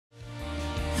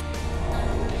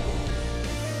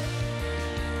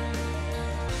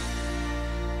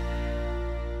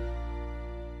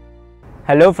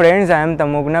Hello friends, I am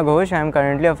Tamoghna Ghosh. I am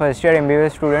currently a first year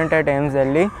MBBS student at AIIMS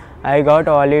Delhi. I got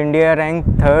All India rank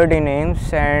 3rd in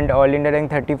AIIMS and All India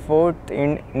rank 34th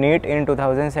in NEET in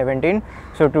 2017.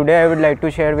 So today I would like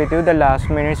to share with you the last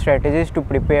minute strategies to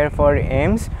prepare for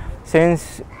AIIMS.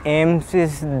 Since AIIMS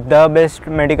is the best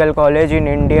medical college in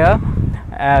India,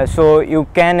 so you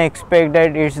can expect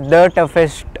that it's the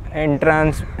toughest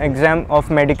entrance exam of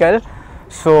medical.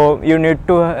 So you need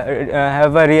to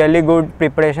have a really good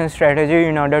preparation strategy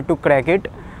in order to crack it.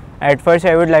 At first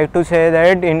I would like to say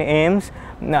that in AIIMS,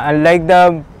 unlike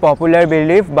the popular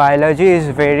belief, biology is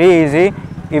very easy.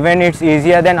 Even it's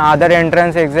easier than other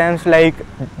entrance exams like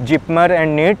JIPMER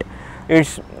and NEET.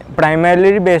 It's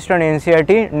primarily based on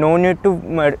NCERT. No need to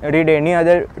read any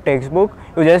other textbook.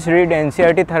 You just read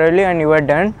NCERT thoroughly and you are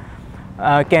done.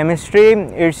 Chemistry,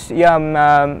 it's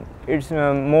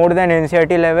more than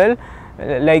NCERT level.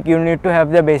 Like you need to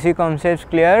have the basic concepts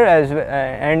clear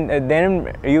and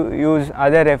then you use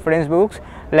other reference books.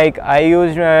 Like I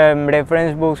used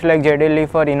reference books like J.D. Lee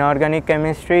for inorganic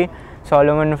chemistry,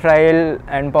 Solomon Fryle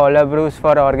and Paula Bruce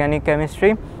for organic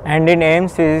chemistry. And in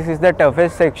AIIMS, physics is the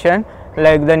toughest section.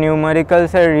 Like the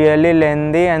numericals are really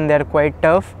lengthy and they are quite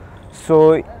tough.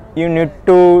 So you need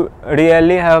to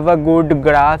really have a good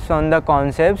grasp on the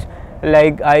concepts.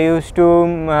 Like I used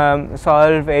to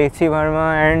solve H.C.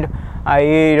 Verma and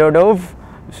AIIMS.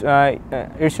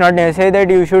 It's not necessary that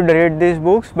you should read these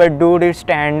books, but do read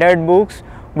standard books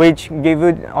which give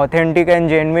you authentic and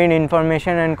genuine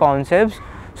information and concepts,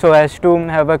 so as to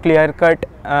have a clear cut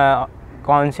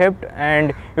concept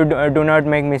and you do not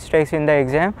make mistakes in the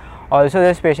exam. Also,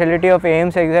 the specialty of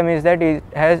AIIMS exam is that it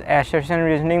has assertion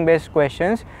reasoning based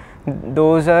questions.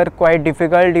 Those are quite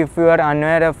difficult if you are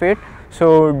unaware of it.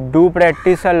 So do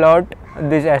practice a lot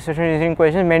these assertion reasoning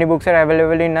questions. Many books are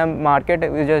available in the market.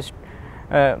 You just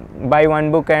buy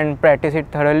one book and practice it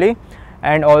thoroughly.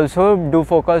 And also do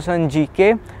focus on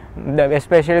GK,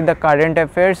 especially the current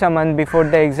affairs a month before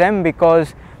the exam,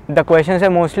 because the questions are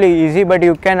mostly easy, but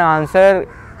you can answer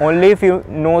only if you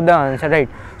know the answer, right?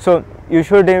 So you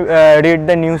should read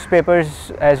the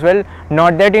newspapers as well,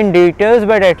 not that in details,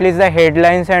 but at least the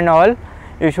headlines and all.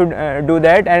 You should do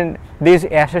that. And this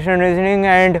assertion reasoning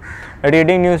and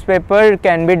reading newspaper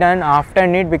can be done after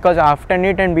NEET, because after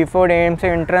NEET and before AIIMS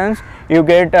entrance you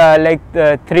get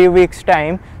 3 weeks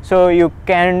time, so you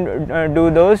can do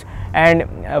those. And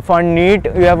for NEET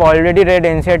you have already read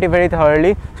NCERT very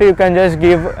thoroughly, so you can just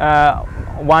give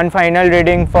one final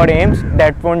reading for AIIMS.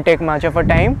 That won't take much of a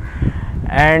time.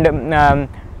 And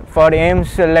for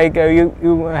AIIMS,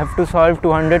 you have to solve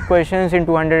 200 questions in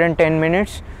 210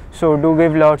 minutes. So do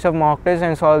give lots of mock tests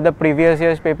and solve the previous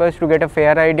year's papers to get a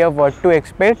fair idea of what to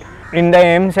expect. In the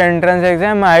AIIMS entrance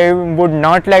exam, I would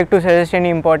not like to suggest any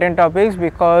important topics,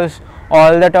 because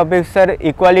all the topics are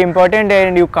equally important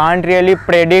and you can't really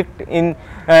predict in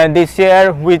this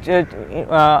year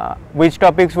which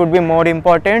topics would be more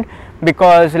important,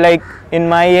 because like in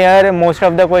my year most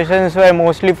of the questions were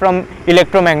mostly from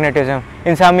electromagnetism.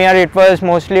 In some year it was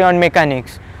mostly on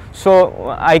mechanics.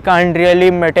 So I can't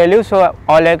really tell you. So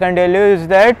all I can tell you is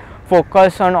that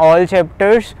focus on all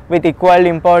chapters with equal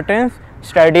importance,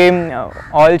 study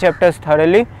all chapters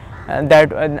thoroughly.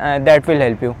 That will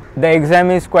help you. The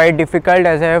exam is quite difficult,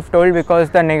 as I have told, because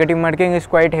the negative marking is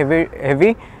quite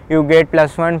heavy. You get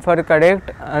 +1 for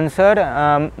correct answer,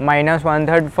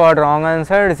 -1/3 for wrong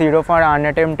answer, 0 for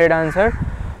unattempted answer.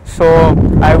 So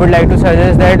I would like to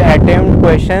suggest that attempt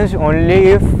questions only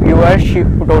if you are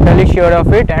totally sure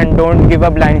of it, and don't give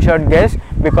a blind shot guess,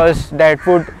 because that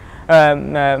would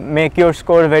make your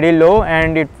score very low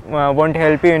and it won't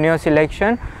help you in your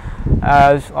selection.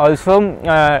 Also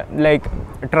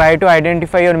try to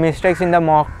identify your mistakes in the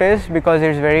mock test, because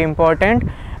it's very important.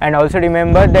 And also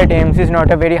remember that AIIMS is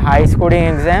not a very high scoring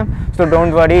exam, so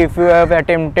don't worry if you have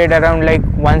attempted around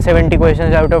 170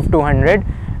 questions out of 200.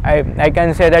 I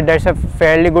can say that that's a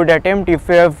fairly good attempt if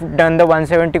you have done the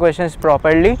 170 questions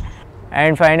properly.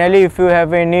 And finally, if you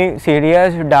have any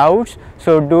serious doubts,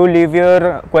 so do leave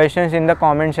your questions in the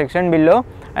comment section below,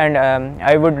 and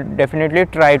I would definitely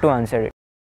try to answer it.